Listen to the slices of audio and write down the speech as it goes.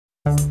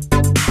So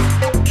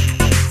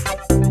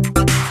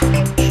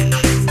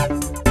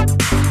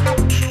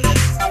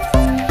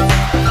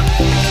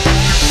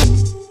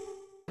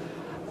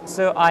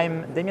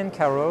I'm Damien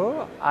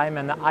Caro. I'm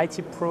an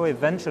IT Pro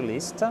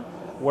evangelist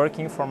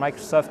working for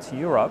Microsoft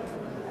Europe,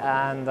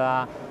 and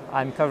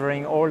I'm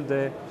covering all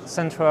the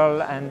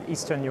Central and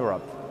Eastern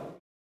Europe.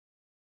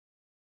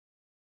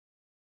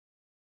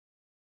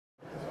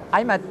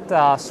 I'm at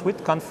a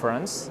SWIT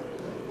conference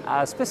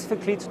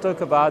specifically to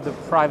talk about the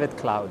private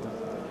cloud.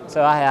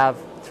 So I have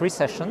 3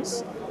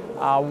 sessions.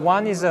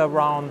 One is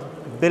around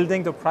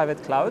building the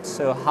private cloud,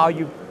 so how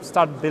you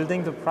start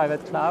building the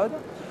private cloud.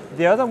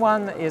 The other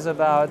one is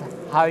about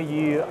how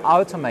you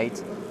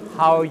automate,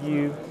 how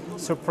you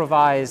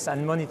supervise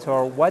and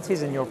monitor what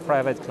is in your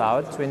private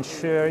cloud to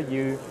ensure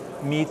you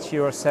meet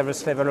your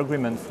service level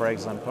agreement, for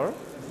example.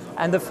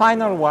 And the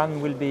final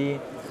one will be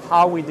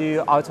how we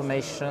do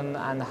automation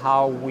and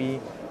how we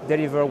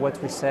deliver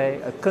what we say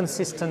a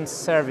consistent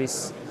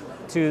service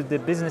to the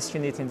business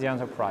unit in the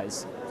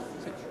enterprise.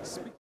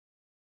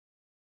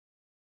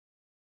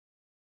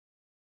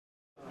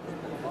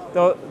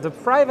 The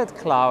private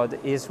cloud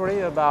is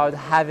really about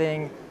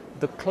having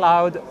the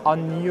cloud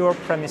on your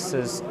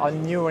premises,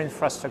 on your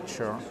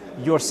infrastructure,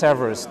 your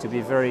servers, to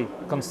be very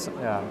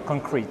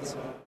concrete.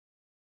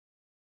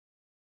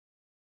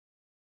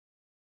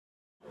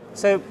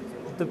 So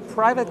the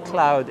private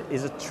cloud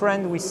is a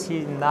trend we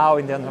see now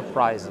in the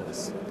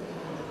enterprises.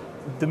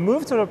 The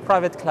move to the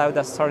private cloud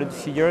has started a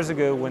few years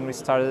ago when we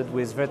started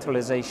with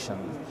virtualization.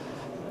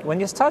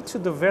 When you start to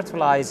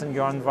virtualize in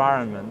your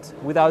environment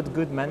without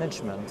good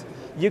management,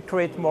 you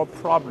create more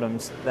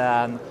problems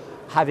than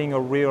having a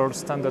real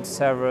standard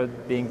server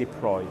being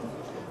deployed.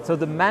 So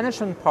the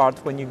management part,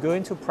 when you go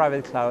into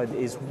private cloud,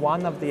 is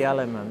one of the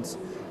elements,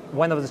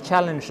 one of the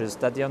challenges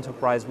that the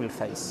enterprise will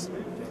face.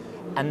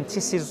 And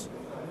this is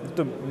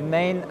the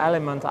main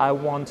element I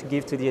want to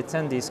give to the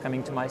attendees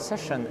coming to my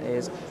session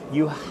is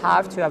you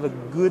have to have a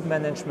good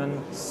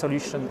management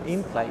solution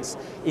in place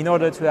in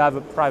order to have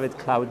a private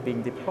cloud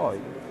being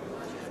deployed.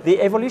 The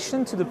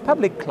evolution to the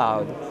public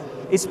cloud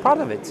is part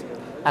of it.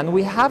 And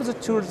we have the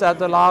tools that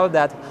allow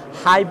that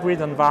hybrid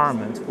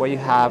environment where you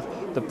have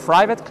the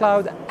private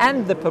cloud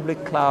and the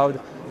public cloud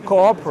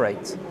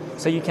cooperate.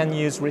 So you can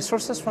use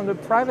resources from the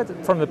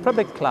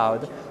public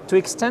cloud to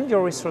extend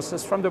your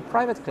resources from the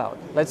private cloud.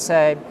 Let's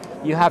say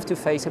you have to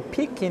face a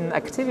peak in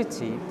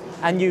activity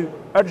and you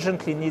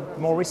urgently need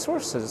more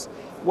resources.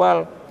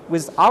 Well,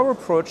 with our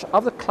approach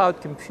of the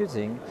cloud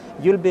computing,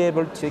 you'll be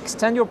able to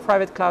extend your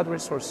private cloud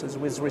resources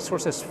with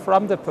resources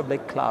from the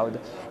public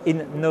cloud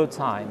in no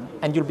time.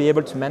 And you'll be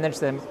able to manage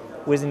them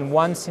within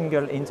one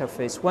single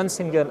interface, one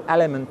single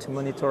element to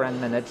monitor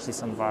and manage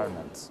this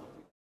environment.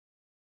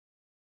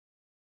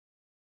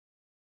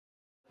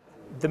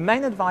 The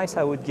main advice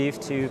I would give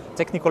to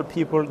technical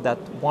people that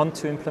want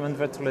to implement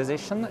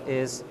virtualization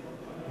is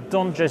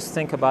don't just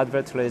think about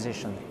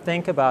virtualization.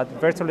 Think about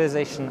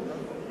virtualization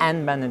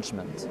and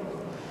management.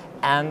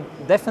 And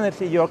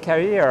definitely your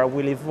career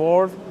will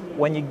evolve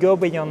when you go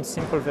beyond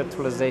simple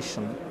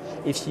virtualization.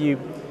 If you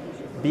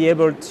be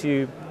able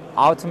to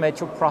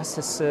automate your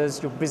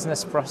processes, your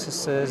business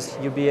processes,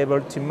 you'll be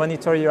able to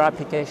monitor your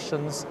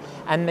applications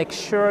and make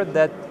sure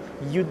that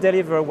you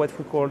deliver what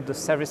we call the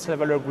service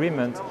level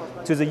agreement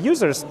to the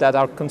users that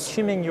are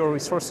consuming your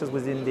resources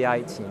within the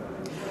IT.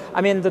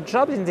 I mean, the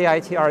jobs in the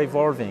IT are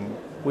evolving.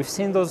 We've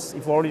seen those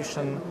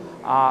evolution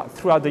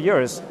throughout the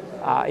years.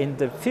 In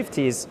the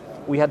 50s,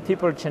 we had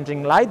people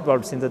changing light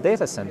bulbs in the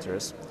data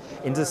centers.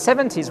 In the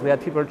 70s, we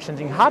had people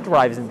changing hard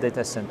drives in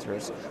data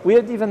centers. We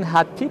had even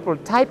had people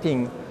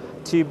typing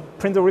to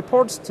print the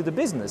reports to the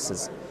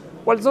businesses.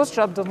 Well, those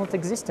jobs don't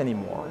exist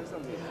anymore.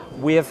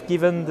 We have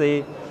given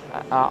the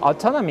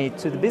autonomy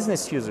to the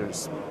business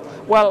users.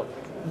 Well,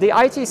 the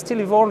IT is still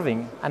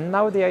evolving, and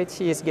now the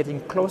IT is getting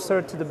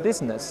closer to the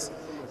business.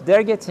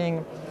 They're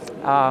getting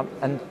a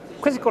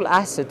critical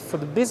asset for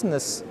the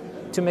business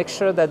to make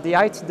sure that the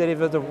IT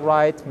deliver the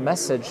right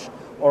message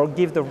or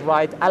give the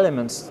right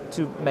elements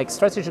to make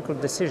strategical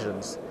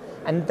decisions.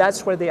 And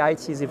that's where the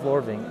IT is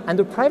evolving. And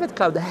the private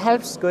cloud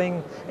helps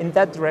going in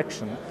that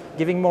direction,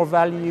 giving more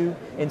value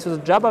into the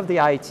job of the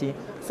IT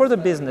for the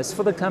business,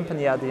 for the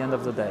company at the end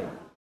of the day.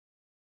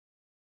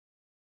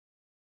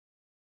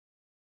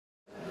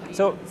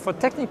 So for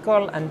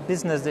technical and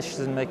business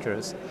decision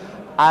makers,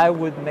 I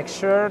would make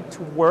sure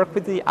to work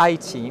with the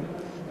IT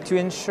to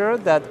ensure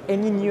that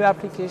any new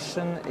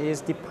application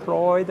is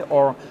deployed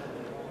or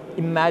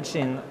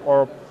imagined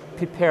or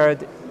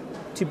prepared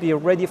to be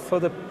ready for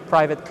the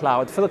private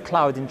cloud, for the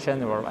cloud in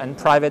general. And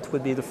private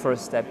would be the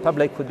first step,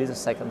 public would be the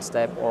second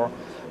step, or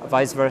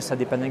vice versa,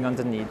 depending on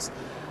the needs.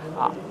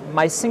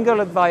 My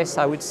single advice,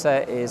 I would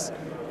say, is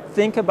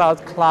think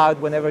about cloud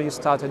whenever you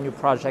start a new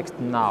project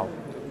now.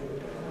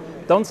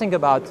 Don't think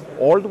about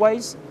old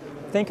ways.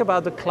 Think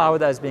about the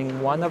cloud as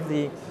being one of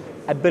the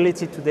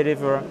ability to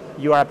deliver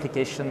your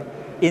application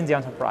in the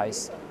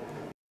enterprise.